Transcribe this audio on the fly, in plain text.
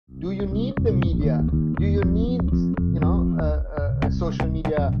Do you need the media? Do you need, social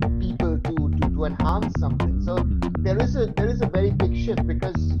media people to enhance something? So there is a very big shift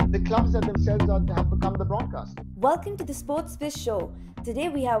because the clubs that themselves have become the broadcast. Welcome to the Sportsbiz Show. Today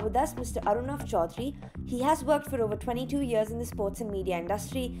we have with us Mr. Arunava Chaudhuri. He has worked for over 22 years in the sports and media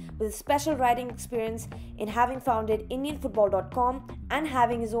industry with a special writing experience in having founded indianfootball.com and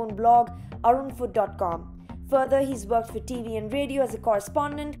having his own blog arunfoot.com. Further, he's worked for TV and radio as a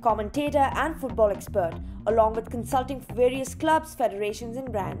correspondent, commentator and football expert, along with consulting for various clubs, federations and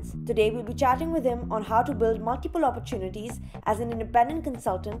brands. Today we'll be chatting with him on how to build multiple opportunities as an independent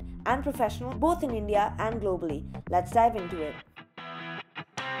consultant and professional both in India and globally. Let's dive into it.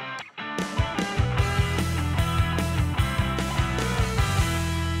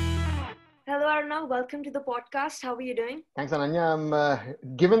 Hello Arnav, welcome to the podcast. How are you doing? Thanks, Ananya.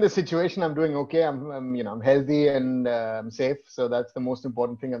 Given the situation, I'm doing okay. I'm healthy and I'm safe. So that's the most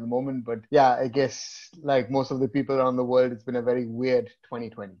important thing at the moment. But yeah, I guess like most of the people around the world, it's been a very weird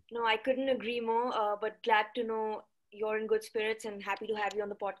 2020. No, I couldn't agree more, but glad to know you're in good spirits and happy to have you on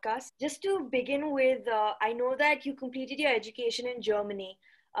the podcast. Just to begin with, I know that you completed your education in Germany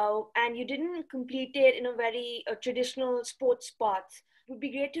and you didn't complete it in a very traditional sports path. It would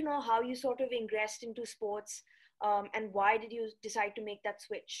be great to know how you sort of ingressed into sports and why did you decide to make that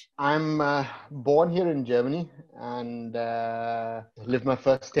switch? I'm born here in Germany and lived my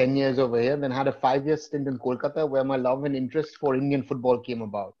first 10 years over here, then had a 5-year stint in Kolkata where my love and interest for Indian football came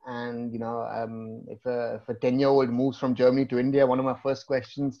about. And, if a 10-year-old moves from Germany to India, one of my first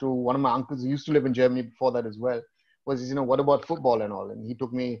questions to one of my uncles who used to live in Germany before that as well was, what about football and all? And he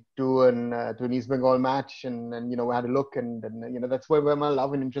took me to an East Bengal match and we had a look and that's where my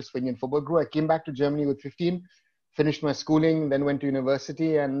love and interest for Indian football grew. I came back to Germany with 15, finished my schooling, then went to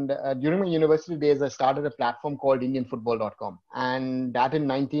university. And during my university days, I started a platform called indianfootball.com. And that in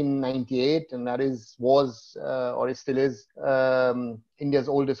 1998, and that still is India's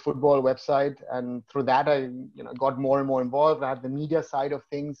oldest football website. And through that, I got more and more involved. I had the media side of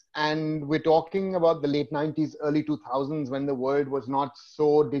things. And we're talking about the late 90s, early 2000s, when the world was not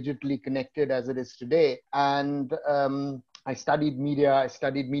so digitally connected as it is today. And I studied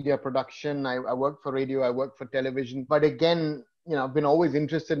media production. I worked for radio, I worked for television. But again, I've been always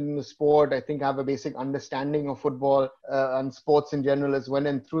interested in the sport. I think I have a basic understanding of football and sports in general as well.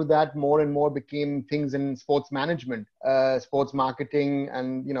 And through that, more and more became things in sports management, sports marketing,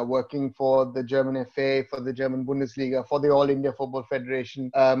 and, working for the German FA, for the German Bundesliga, for the All India Football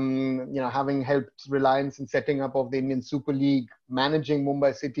Federation, having helped Reliance in setting up of the Indian Super League, managing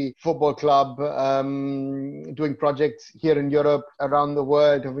Mumbai City Football Club, doing projects here in Europe, around the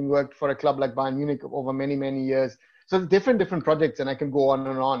world, having worked for a club like Bayern Munich over many, many years. So different projects, and I can go on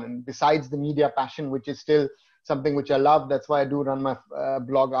and on. And besides the media passion, which is still something which I love, that's why I do run my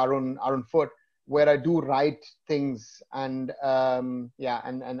blog Arun Foot, where I do write things and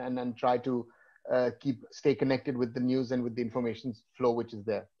try to stay connected with the news and with the information flow which is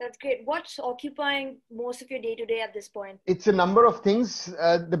there. That's great. What's occupying most of your day-to-day at this point? It's a number of things.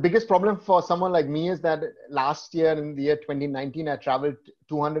 The biggest problem for someone like me is that last year, in the year 2019, I traveled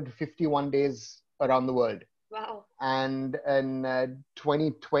 251 days around the world. Wow. And in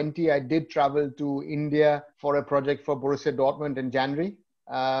 2020, I did travel to India for a project for Borussia Dortmund in January.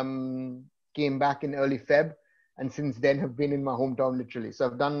 Came back in early Feb. And since then have been in my hometown, literally. So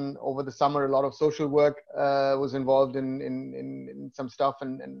I've done over the summer a lot of social work, was involved in some stuff.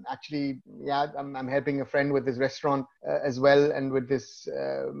 And actually, I'm helping a friend with his restaurant as well, and with this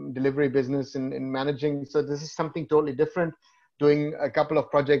delivery business in managing. So this is something totally different. Doing a couple of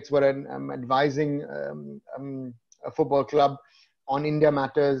projects where I'm advising a football club on India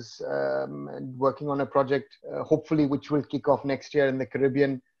matters, and working on a project, hopefully, which will kick off next year in the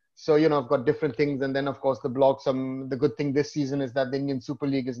Caribbean. So, I've got different things. And then, of course, the blog. The good thing this season is that the Indian Super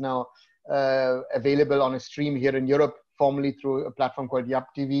League is now available on a stream here in Europe, formerly through a platform called Yup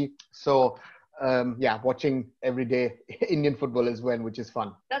TV. So, watching every day Indian football as well, which is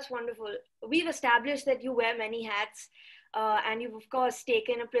fun. That's wonderful. We've established that you wear many hats. And you've, of course,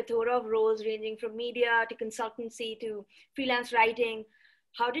 taken a plethora of roles ranging from media to consultancy to freelance writing.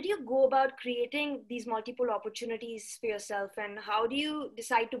 How did you go about creating these multiple opportunities for yourself? And how do you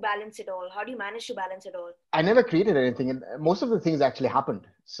decide to balance it all? How do you manage to balance it all? I never created anything. And most of the things actually happened.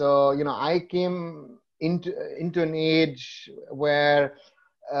 So, I came into an age where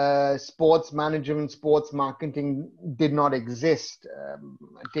sports management, sports marketing did not exist.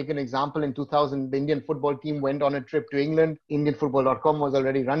 Take an example, in 2000, the Indian football team went on a trip to England. IndianFootball.com was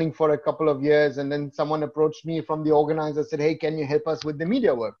already running for a couple of years. And then someone approached me from the organizer, said, hey, can you help us with the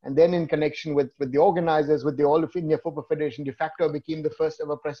media work? And then in connection with the organizers, with the All of India Football Federation, de facto became the first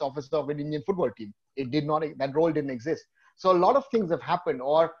ever press officer of an Indian football team. That role didn't exist. So a lot of things have happened.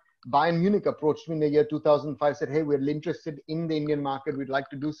 Or Bayern Munich approached me in the year 2005, said, hey, we're interested in the Indian market. We'd like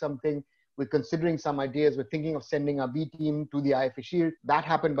to do something. We're considering some ideas. We're thinking of sending our B team to the IFA Shield. That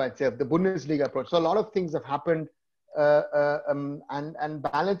happened by itself. The Bundesliga approach. So a lot of things have happened. And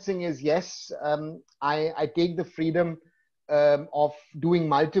balancing is, yes, I take the freedom of doing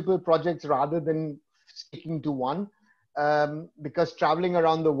multiple projects rather than sticking to one. Because traveling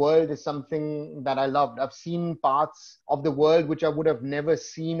around the world is something that I loved. I've seen parts of the world which I would have never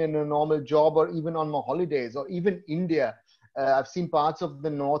seen in a normal job or even on my holidays, or even India. I've seen parts of the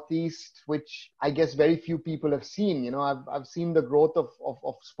Northeast, which I guess very few people have seen. You know, I've seen the growth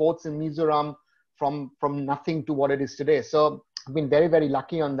of sports in Mizoram from nothing to what it is today. So I've been very, very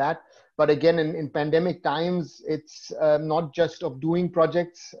lucky on that. But again, in pandemic times, it's not just of doing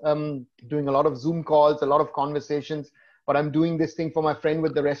projects, doing a lot of Zoom calls, a lot of conversations, but I'm doing this thing for my friend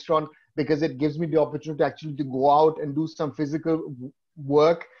with the restaurant because it gives me the opportunity actually to go out and do some physical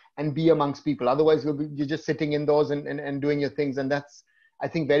work and be amongst people. Otherwise, you're just sitting indoors and doing your things. And that's, I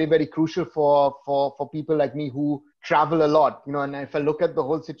think, very, very crucial for people like me who travel a lot. You know, and if I look at the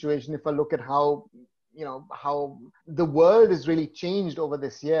whole situation, if I look at how the world has really changed over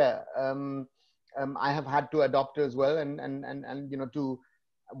this year, I have had to adopt as well, and you know, to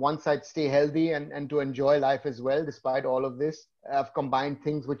one side stay healthy and to enjoy life as well despite all of this. I've combined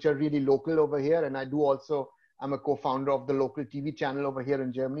things which are really local over here, and I'm a co-founder of the local TV channel over here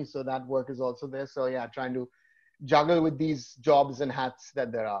in Germany, so that work is also there. So yeah, trying to juggle with these jobs and hats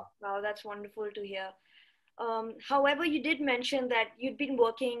that there are. Wow, that's wonderful to hear. However, you did mention that you'd been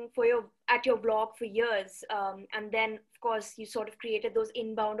working at your blog for years, and then, of course, you sort of created those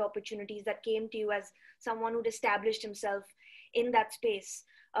inbound opportunities that came to you as someone who'd established himself in that space.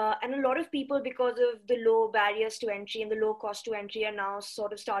 And a lot of people, because of the low barriers to entry and the low cost to entry, are now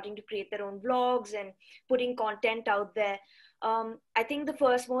sort of starting to create their own blogs and putting content out there. I think the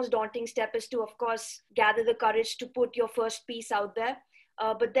first most daunting step is to, of course, gather the courage to put your first piece out there.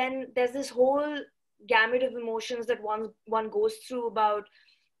 But then there's this whole gamut of emotions that one goes through about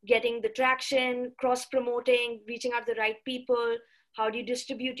getting the traction, cross-promoting, reaching out to the right people. How do you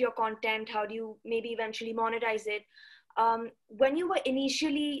distribute your content? How do you maybe eventually monetize it? When you were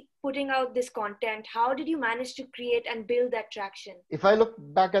initially putting out this content, how did you manage to create and build that traction? If I look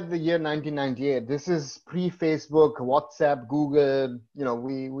back at the year 1998, this is pre-Facebook, WhatsApp, Google. You know,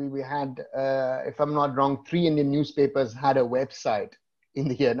 we had, if I'm not wrong, 3 Indian newspapers had a website in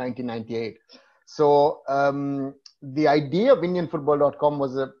the year 1998. So the idea of IndianFootball.com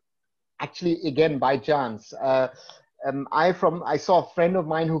was actually, again, by chance. I saw a friend of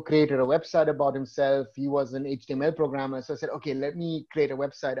mine who created a website about himself. He was an HTML programmer. So I said, okay, let me create a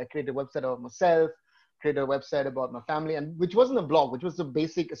website. I created a website about myself, created a website about my family, and which wasn't a blog, which was a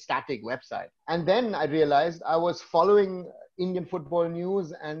basic static website. And then I realized I was following Indian football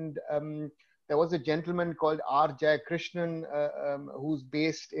news, and there was a gentleman called R. Jayakrishnan, who's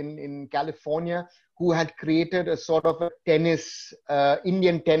based in California, who had created a sort of a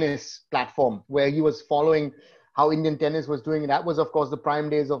Indian tennis platform where he was following how Indian tennis was doing. That was, of course, the prime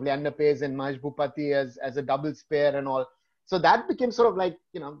days of Leander Paes and Mahesh Bhupathi as a doubles pair and all. So that became sort of like,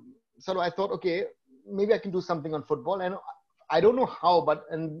 you know, sort of I thought, okay, maybe I can do something on football. And I don't know how, but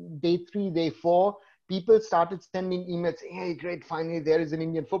on day 3, day 4, people started sending emails, hey, great, finally, there is an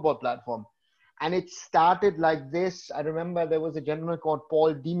Indian football platform. And it started like this. I remember there was a gentleman called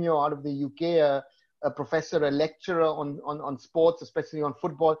Paul Dimio out of the UK, a professor, a lecturer on sports, especially on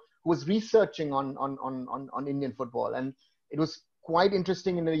football, who was researching on Indian football. And it was quite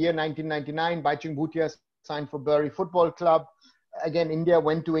interesting. In the year 1999, Baichung Bhutia signed for Bury Football Club. Again, India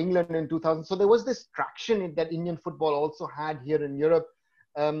went to England in 2000. So there was this traction that Indian football also had here in Europe.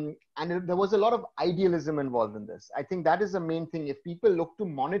 And there was a lot of idealism involved in this. I think that is the main thing. If people look to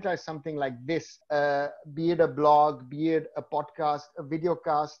monetize something like this, be it a blog, be it a podcast, a video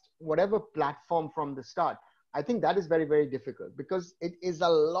cast, whatever platform from the start, I think that is very, very difficult because it is a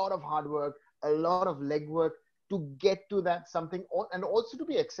lot of hard work, a lot of legwork to get to that something, and also to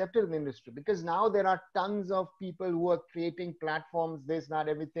be accepted in the industry, because now there are tons of people who are creating platforms, this, that,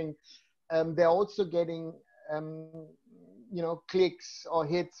 everything. They're also getting clicks or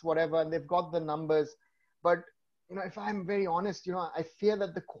hits, whatever, and they've got the numbers. But, if I'm very honest, I fear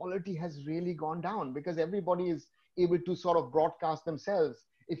that the quality has really gone down because everybody is able to sort of broadcast themselves.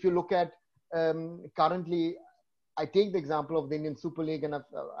 if you look at currently, I take the example of the Indian Super League, and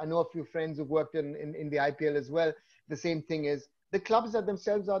I know a few friends who've worked in the IPL as well. The same thing is the clubs that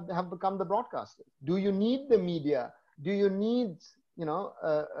themselves have become the broadcasters. Do you need the media? Do you need,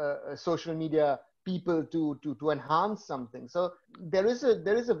 social media people to enhance something? So there is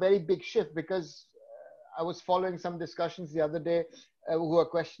a very big shift, because I was following some discussions the other day who are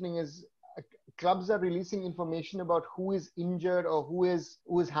questioning is clubs are releasing information about who is injured or who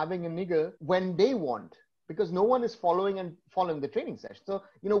is having a niggle when they want, because no one is following the training session. So,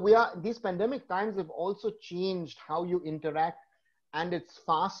 these pandemic times have also changed how you interact, and it's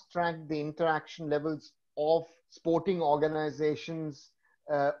fast-tracked the interaction levels of sporting organizations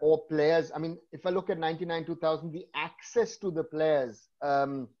or players. I mean, if I look at 99, 2000, the access to the players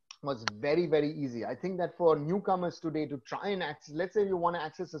was very, very easy. I think that for newcomers today to try and access, let's say you want to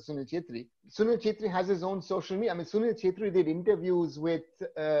access a Sunil Chhetri has his own social media. I mean, Sunil Chhetri did interviews with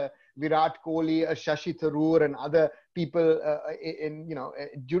Virat Kohli, Shashi Tharoor, and other people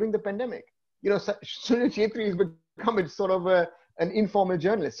during the pandemic. Sunil Chhetri has become sort of an informal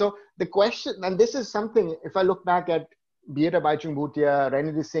journalist. So the question, and this is something, if I look back at Beta Baichung Bhutia,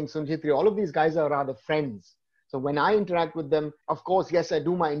 Ranjit Singh, Sunil Chhetri, all of these guys are rather friends. So when I interact with them, of course, yes, I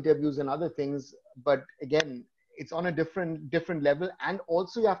do my interviews and other things, but again, it's on a different level. And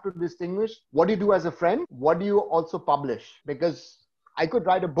also you have to distinguish what do you do as a friend, what do you also publish? Because I could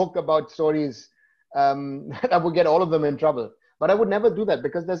write a book about stories that would get all of them in trouble, but I would never do that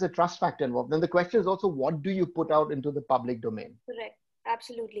because there's a trust factor involved. Then the question is also, what do you put out into the public domain? Correct.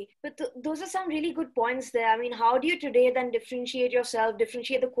 Absolutely. But those are some really good points there. I mean, how do you today then differentiate yourself,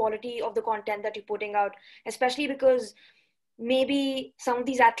 differentiate the quality of the content that you're putting out, especially because maybe some of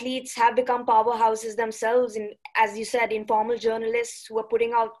these athletes have become powerhouses themselves, and as you said, informal journalists who are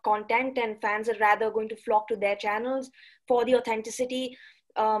putting out content, and fans are rather going to flock to their channels for the authenticity,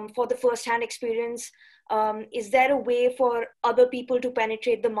 for the first-hand experience. Is there a way for other people to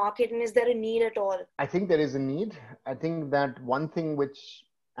penetrate the market, and is there a need at all? I think there is a need. I think that one thing which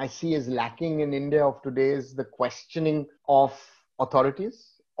I see is lacking in India of today is the questioning of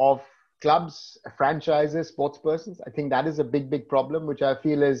authorities, of clubs, franchises, sports persons. I think that is a big problem, which I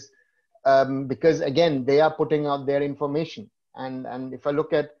feel is because, again, they are putting out their information. And if I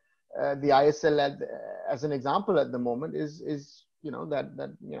look at the ISL as an example at the moment is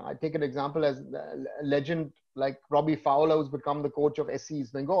I take an example as a legend like Robbie Fowler, who's become the coach of SC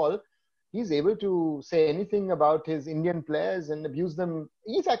East Bengal. He's able to say anything about his Indian players and abuse them.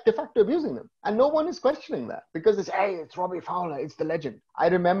 He's de facto abusing them. And no one is questioning that because it's Robbie Fowler, it's the legend. I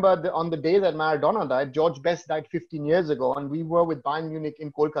remember on the day that Maradona died, George Best died 15 years ago, and we were with Bayern Munich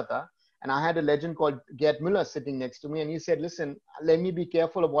in Kolkata. And I had a legend called Gerd Müller sitting next to me. And he said, listen, let me be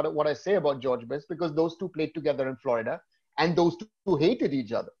careful of what I say about George Best, because those two played together in Florida. And those two hated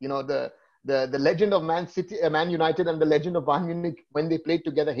each other. The legend of Man United and the legend of Bayern Munich, when they played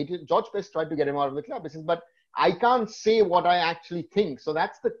together, hated. George Best tried to get him out of the club. He says, but I can't say what I actually think. So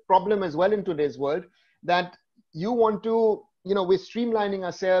that's the problem as well in today's world, that you want to, we're streamlining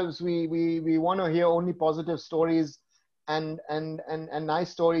ourselves. We want to hear only positive stories and nice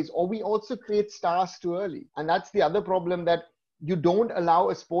stories, or we also create stars too early. And that's the other problem, that you don't allow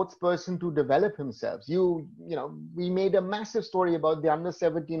a sports person to develop himself. We made a massive story about the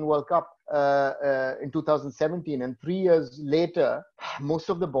under-17 World Cup in 2017. And 3 years later, most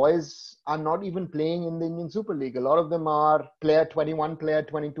of the boys are not even playing in the Indian Super League. A lot of them are player 21, player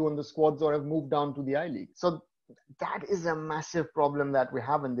 22 in the squads, or have moved down to the I-League. So that is a massive problem that we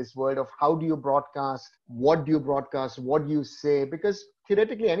have in this world of how do you broadcast, what do you say? Because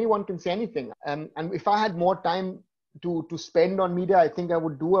theoretically, anyone can say anything. And if I had more time to spend on media, I think I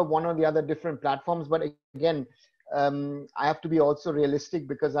would do one or the other different platforms. But again, I have to be also realistic,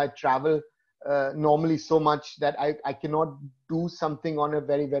 because I travel normally so much that I cannot do something on a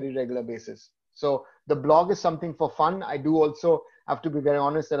very, very regular basis. So the blog is something for fun. I do also have to be very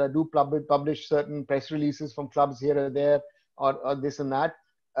honest that I do publish certain press releases from clubs here or there, or this and that.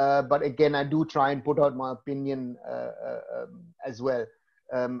 But again, I do try and put out my opinion as well.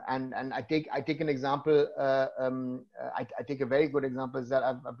 And I take an example. I take a very good example, is that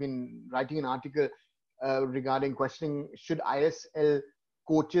I've been writing an article regarding questioning, should ISL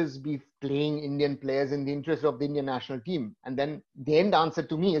coaches be playing Indian players in the interest of the Indian national team? And then the end answer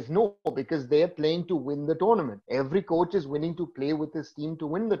to me is no, because they're playing to win the tournament. Every coach is willing to play with his team to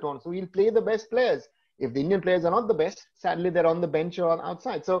win the tournament. So he'll play the best players. If the Indian players are not the best, sadly, they're on the bench or on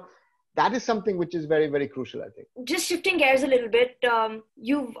outside. So that is something which is very, very crucial, I think. Just shifting gears a little bit,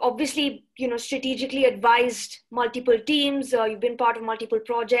 you've obviously, strategically advised multiple teams. You've been part of multiple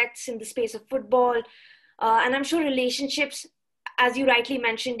projects in the space of football. And I'm sure relationships as you rightly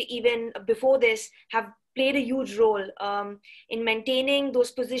mentioned, even before this, have played a huge role in maintaining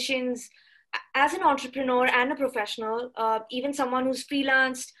those positions as an entrepreneur and a professional, even someone who's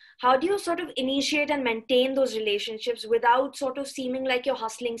freelanced. How do you sort of initiate and maintain those relationships without sort of seeming like you're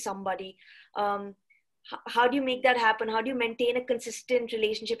hustling somebody? How do you make that happen? How do you maintain a consistent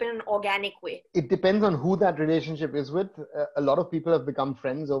relationship in an organic way? It depends on who that relationship is with. A lot of people have become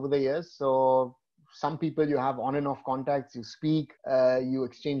friends over the years. So some people you have on and off contacts, you speak, you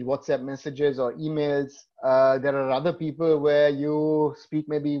exchange WhatsApp messages or emails. There are other people where you speak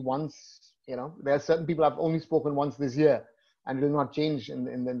maybe once. There are certain people I've only spoken once this year, and it will not change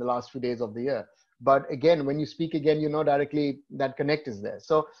in the last few days of the year. But again, when you speak again, directly that connect is there.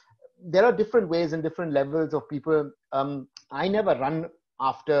 So there are different ways and different levels of people. I never run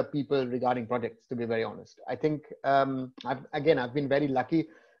after people regarding projects, to be very honest. I think, I've been very lucky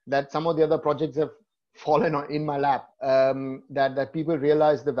that some of the other projects have fallen in my lap, that people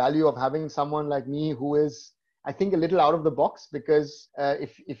realize the value of having someone like me who is, I think, a little out of the box, because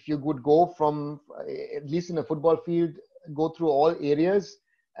if you would go from, at least in a football field, go through all areas,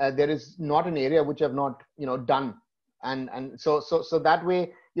 there is not an area which I've not, done. And so that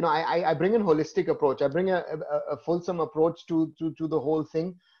way, I bring a holistic approach. I bring a fulsome approach to the whole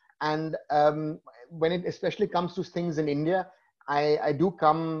thing. And when it especially comes to things in India, I do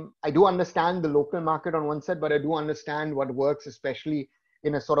understand the local market on one side, but I do understand what works, especially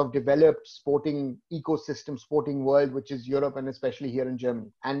in a sort of developed sporting ecosystem, sporting world, which is Europe and especially here in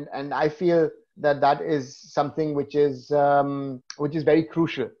Germany. And I feel that is something which is very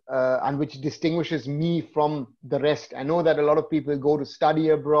crucial and which distinguishes me from the rest. I know that a lot of people go to study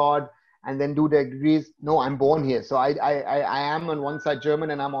abroad and then do their degrees. No, I'm born here. So I am on one side German,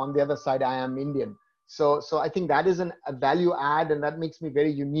 and I'm on the other side, I am Indian. So I think that is a value add, and that makes me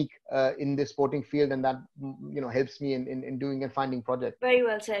very unique in the sporting field, and that helps me in doing and finding projects. Very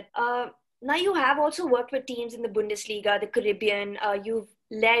well said. Now you have also worked with teams in the Bundesliga, the Caribbean. You've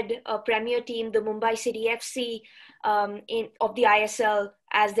led a premier team, the Mumbai City FC, of the ISL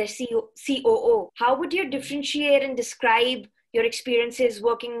as their COO. How would you differentiate and describe your experiences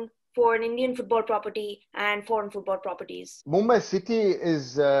working for an Indian football property and foreign football properties? Mumbai City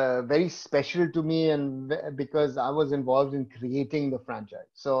is very special to me, and because I was involved in creating the franchise.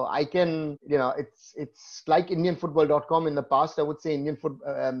 So I can, it's like IndianFootball.com in the past. I would say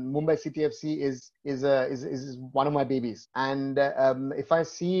Mumbai City FC is one of my babies. And if I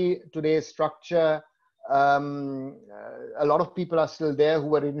see today's structure, a lot of people are still there who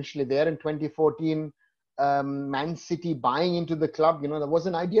were initially there in 2014. Man City buying into the club, that was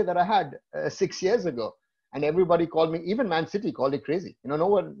an idea that I had 6 years ago, and everybody called me, even Man City called it crazy. A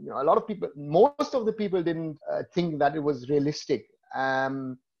lot of people, most of the people didn't think that it was realistic.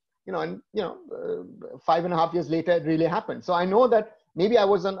 5.5 years later, it really happened. So I know that maybe I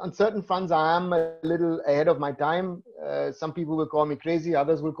was on certain fronts, I am a little ahead of my time. Some people will call me crazy,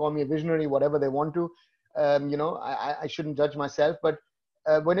 others will call me a visionary, whatever they want to. I shouldn't judge myself, but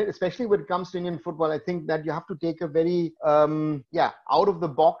especially when it comes to Indian football, I think that you have to take a very out of the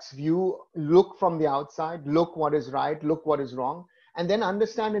box view, look from the outside, look what is right, look what is wrong, and then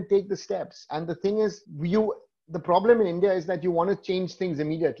understand and take the steps. And the thing is, the problem in India is that you want to change things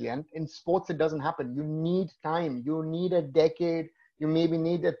immediately, and in sports it doesn't happen. You need time, you need a decade, you maybe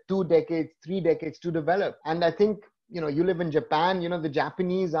need 2 decades, 3 decades to develop. And I think you live in Japan, the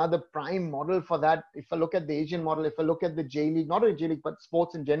Japanese are the prime model for that. If I look at the Asian model, if I look at the J League, not only J League, but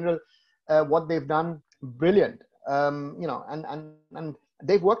sports in general, what they've done, brilliant. And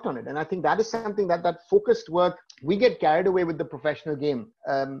they've worked on it. And I think that is something that focused work, we get carried away with the professional game.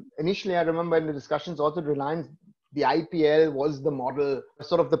 Initially, I remember in the discussions also, Reliance, the IPL was the model,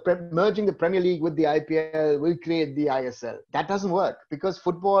 sort of merging the Premier League with the IPL will create the ISL. That doesn't work, because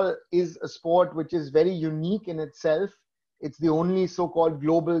football is a sport which is very unique in itself. It's the only so-called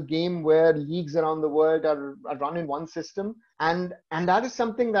global game where leagues around the world are run in one system. And that is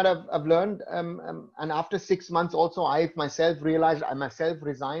something that I've learned. And after 6 months also, I myself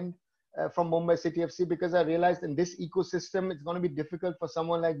resigned from Mumbai City FC, because I realized in this ecosystem, it's going to be difficult for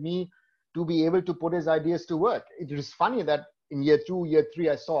someone like me to be able to put his ideas to work. It is funny that in year 2, year 3,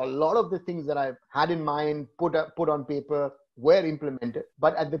 I saw a lot of the things that I had in mind, put on paper, were implemented.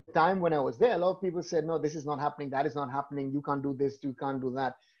 But at the time when I was there, a lot of people said, no, this is not happening, that is not happening, you can't do this, you can't do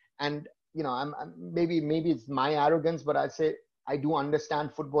that. And, I'm maybe it's my arrogance, but I'd say I do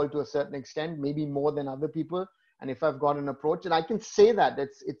understand football to a certain extent, maybe more than other people. And if I've got an approach, and I can say that,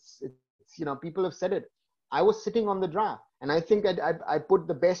 it's people have said it. I was sitting on the draft, and I think I put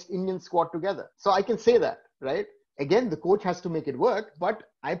the best Indian squad together. So I can say that, right? Again, the coach has to make it work, but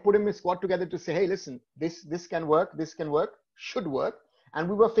I put him a squad together to say, hey, listen, this can work, this can work. should work. And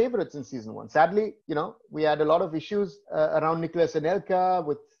we were favorites in season 1. Sadly, we had a lot of issues around Nicolas Anelka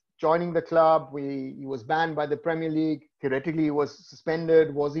with joining the club. He was banned by the Premier League. Theoretically, he was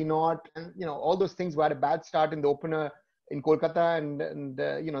suspended. Was he not? And, all those things. We had a bad start in the opener in Kolkata, and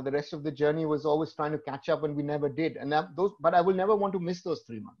the rest of the journey was always trying to catch up, and we never did. And but I will never want to miss those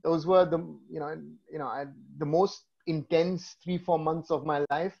 3 months. Those were the most intense 3-4 months of my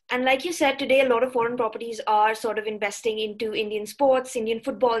life. And like you said, today a lot of foreign properties are sort of investing into Indian sports, Indian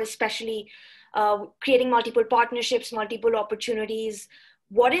football especially, creating multiple partnerships, multiple opportunities.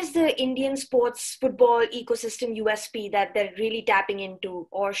 What is the Indian sports football ecosystem USP that they're really tapping into,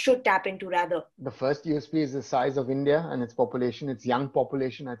 or should tap into rather? The first USP is the size of India and its population, its young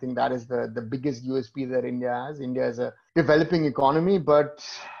population. I think that is the biggest USP that India has. India is a developing economy, but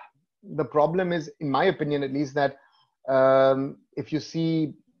the problem is, in my opinion at least, that if you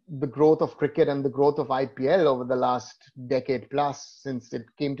see the growth of cricket and the growth of IPL over the last decade plus since it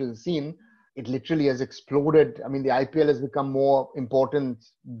came to the scene, it literally has exploded. I mean, the IPL has become more important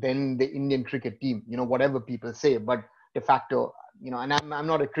than the Indian cricket team, whatever people say. But de facto, and I'm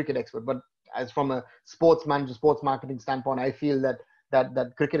not a cricket expert, but as from a sports manager, sports marketing standpoint, I feel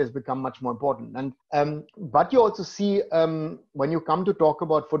that cricket has become much more important. And but you also see when you come to talk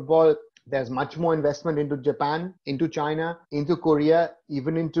about football, there's much more investment into Japan, into China, into Korea,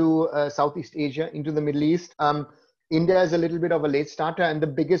 even into Southeast Asia, into the Middle East. India is a little bit of a late starter, and the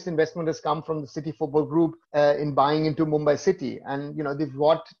biggest investment has come from the City Football Group in buying into Mumbai City. And, they've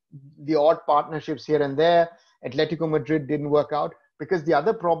got the odd partnerships here and there. Atletico Madrid didn't work out, because the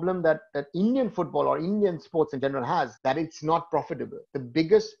other problem that Indian football or Indian sports in general has, that it's not profitable. The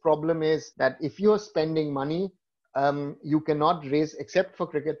biggest problem is that if you're spending money, you cannot raise, except for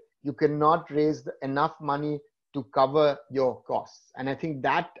cricket, you cannot raise enough money to cover your costs. And I think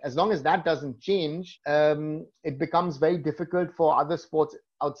that as long as that doesn't change, it becomes very difficult for other sports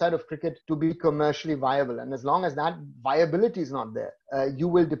outside of cricket to be commercially viable. And as long as that viability is not there, you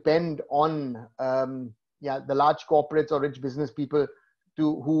will depend on the large corporates or rich business people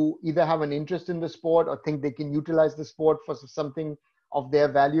who either have an interest in the sport or think they can utilize the sport for something of their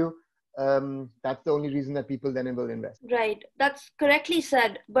value. That's the only reason that people then will invest. Right. That's correctly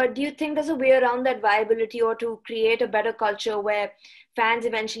said. But do you think there's a way around that viability, or to create a better culture where fans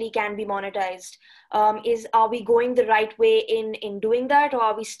eventually can be monetized? Are we going the right way in doing that, or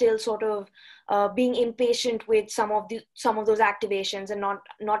are we still sort of being impatient with some of those activations and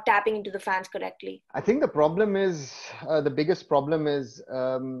not tapping into the fans correctly? I think the problem is, the biggest problem is,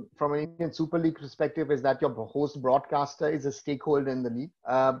 from an Indian Super League perspective, is that your host broadcaster is a stakeholder in the league,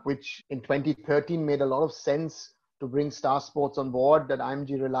 which in 2013 made a lot of sense to bring Star Sports on board. That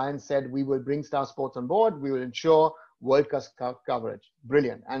IMG Reliance said, we will bring Star Sports on board, we will ensure world-class coverage.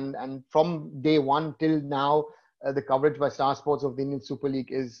 Brilliant. And from day one till now, the coverage by Star Sports of the Indian Super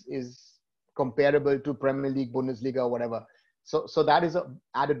League is comparable to Premier League, Bundesliga, or whatever. So that is an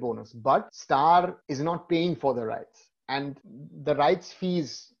added bonus. But Star is not paying for the rights. And the rights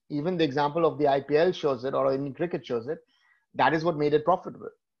fees, even the example of the IPL shows it, or Indian cricket shows it, that is what made it profitable.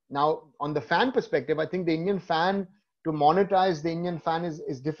 Now, on the fan perspective, I think the Indian fan, to monetize the Indian fan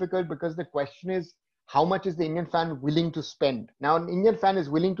is difficult, because the question is, how much is the Indian fan willing to spend? Now, an Indian fan is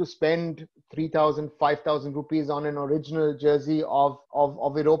willing to spend 3,000, 5,000 rupees on an original jersey of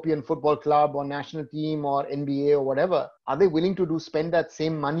European football club or national team or NBA or whatever. Are they willing to spend that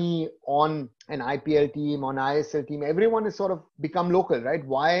same money on an IPL team, on ISL team? Everyone has sort of become local, right?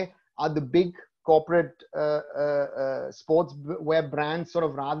 Why are the big corporate sportswear brands sort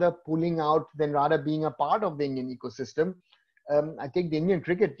of rather pulling out than rather being a part of the Indian ecosystem? I take the Indian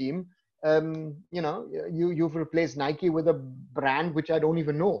cricket team. You've replaced Nike with a brand which I don't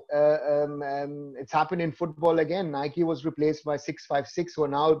even know. It's happened in football again. Nike was replaced by 656, who are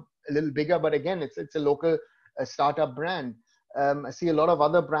now a little bigger, but again, it's a local startup brand. I see a lot of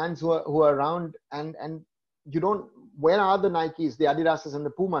other brands who are around, and you don't. Where are the Nikes, the Adidases, and the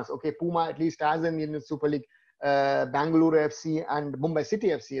Pumas? Okay, Puma at least has in the Indian Super League. Bangalore FC and Mumbai City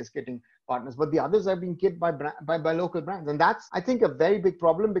FC is getting partners, but the others are being killed by local brands. And that's, I think, a very big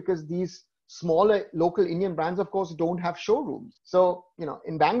problem, because these smaller local Indian brands, of course, don't have showrooms. So,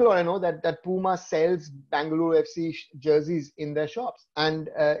 in Bangalore, I know that Puma sells Bangalore FC jerseys in their shops. And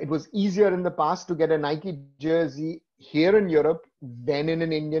it was easier in the past to get a Nike jersey here in Europe than in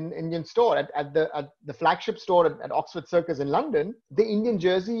an Indian store. At the flagship store at Oxford Circus in London, the Indian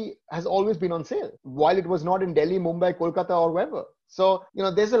jersey has always been on sale, while it was not in Delhi, Mumbai, Kolkata, or wherever. So,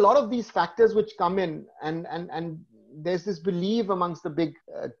 there's a lot of these factors which come in, and there's this belief amongst the big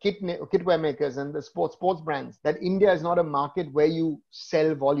kitwear makers and the sports brands that India is not a market where you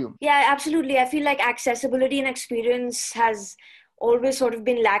sell volume. Yeah, absolutely. I feel like accessibility and experience has always sort of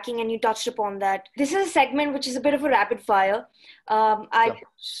been lacking, and you touched upon that. This is a segment which is a bit of a rapid fire. I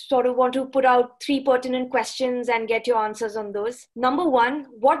sort of want to put out 3 pertinent questions and get your answers on those. Number 1,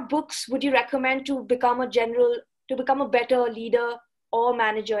 what books would you recommend to become a better leader or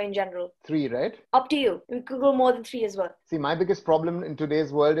manager in general? 3, right? Up to you. We could go more than 3 as well. See, my biggest problem in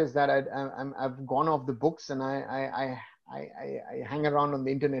today's world is that I've gone off the books, and I hang around on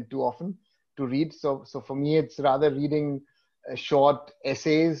the internet too often to read. So for me, it's rather reading short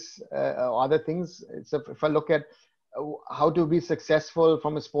essays or other things. So if I look at how to be successful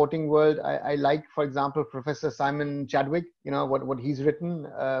from a sporting world, I like, for example, Professor Simon Chadwick, what he's written.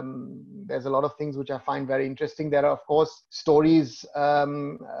 There's a lot of things which I find very interesting. There are, of course, stories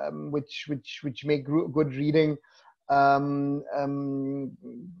which make good reading. What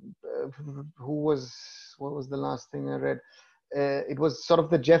was the last thing I read? It was sort of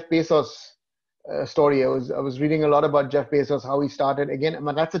the Jeff Bezos story. I was reading a lot about Jeff Bezos, how he started. Again,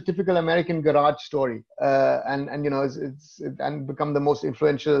 that's a typical American garage story, and it's become the most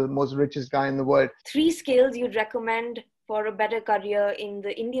influential, most richest guy in the world. 3 skills you'd recommend for a better career in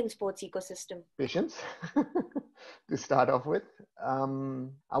the Indian sports ecosystem? Patience, to start off with.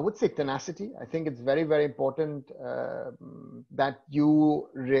 I would say tenacity. I think it's very, very important that you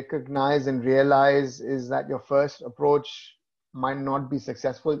recognize and realize is that your first approach might not be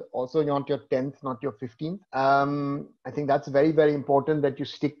successful. Also, not your 10th, not your 15th. I think that's very, very important that you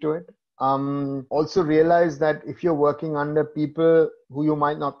stick to it. Also realize that if you're working under people who you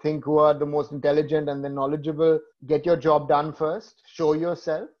might not think who are the most intelligent and then knowledgeable, get your job done first, show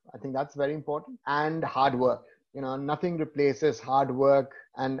yourself. I think that's very important. And hard work. Nothing replaces hard work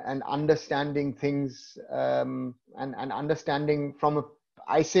and understanding things and understanding from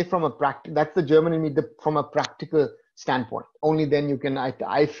a practice. That's the German in me, from a practical standpoint. Only then you can,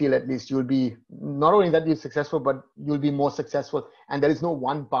 I feel at least, you'll be, not only that you're successful, but you'll be more successful. And there is no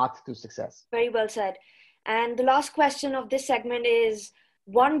one path to success. Very well said. And the last question of this segment is,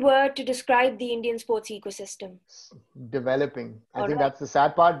 1 word to describe the Indian sports ecosystem. Developing. I think that's the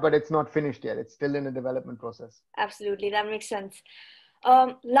sad part, but it's not finished yet. It's still in a development process. Absolutely. That makes sense.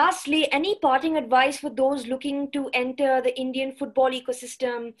 Lastly, any parting advice for those looking to enter the Indian football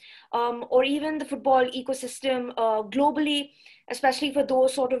ecosystem or even the football ecosystem globally, especially for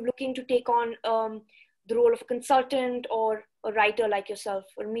those sort of looking to take on the role of a consultant or a writer like yourself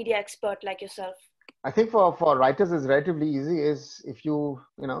or media expert like yourself? I think for writers, it's relatively easy is if you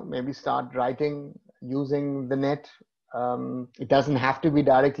maybe start writing using the net. It doesn't have to be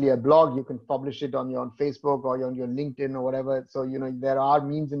directly a blog. You can publish it on your Facebook or on your LinkedIn or whatever. So, there are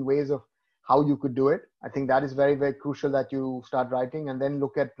means and ways of how you could do it. I think that is very, very crucial that you start writing and then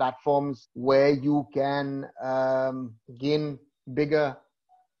look at platforms where you can gain bigger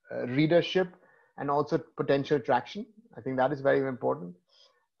readership and also potential traction. I think that is very important.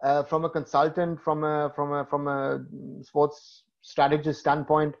 From a consultant, from a sports strategist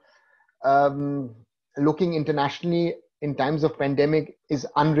standpoint, looking internationally in times of pandemic is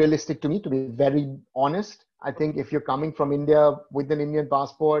unrealistic to me, to be very honest. I think if you're coming from India with an Indian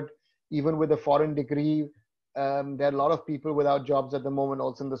passport, even with a foreign degree, there are a lot of people without jobs at the moment,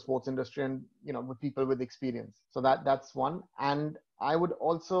 also in the sports industry, and with people with experience. So that's one. And I would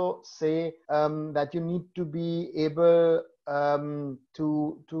also say that you need to be able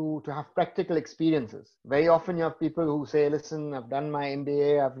to have practical experiences. Very often you have people who say, listen, I've done my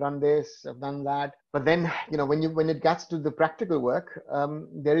MBA, I've done this, I've done that. But then, when it gets to the practical work,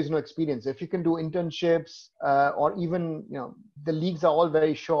 there is no experience. If you can do internships or even, the leagues are all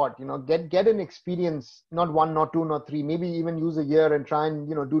very short, get an experience, not 1, not 2, not 3, maybe even use a year and try and,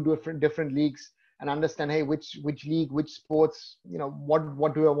 do different leagues and understand, hey, which league, which sports,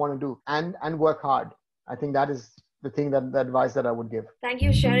 what do I want to do and work hard. I think that is the advice that I would give. Thank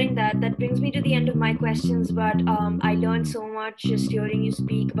you for sharing that. That brings me to the end of my questions, but I learned so much just hearing you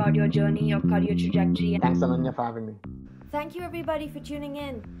speak about your journey, your career trajectory. Thanks, Ananya, for having me. Thank you everybody for tuning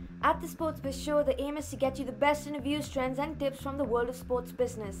in. At the Sportsbiz Show, the aim is to get you the best interviews, trends and tips from the world of sports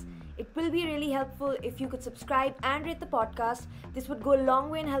business. It will be really helpful if you could subscribe and rate the podcast. This would go a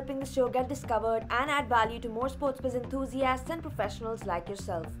long way in helping the show get discovered and add value to more sportsbiz enthusiasts and professionals like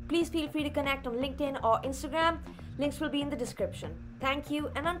yourself. Please feel free to connect on LinkedIn or Instagram. Links will be in the description. Thank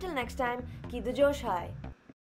you, and until next time, keep the Josh high.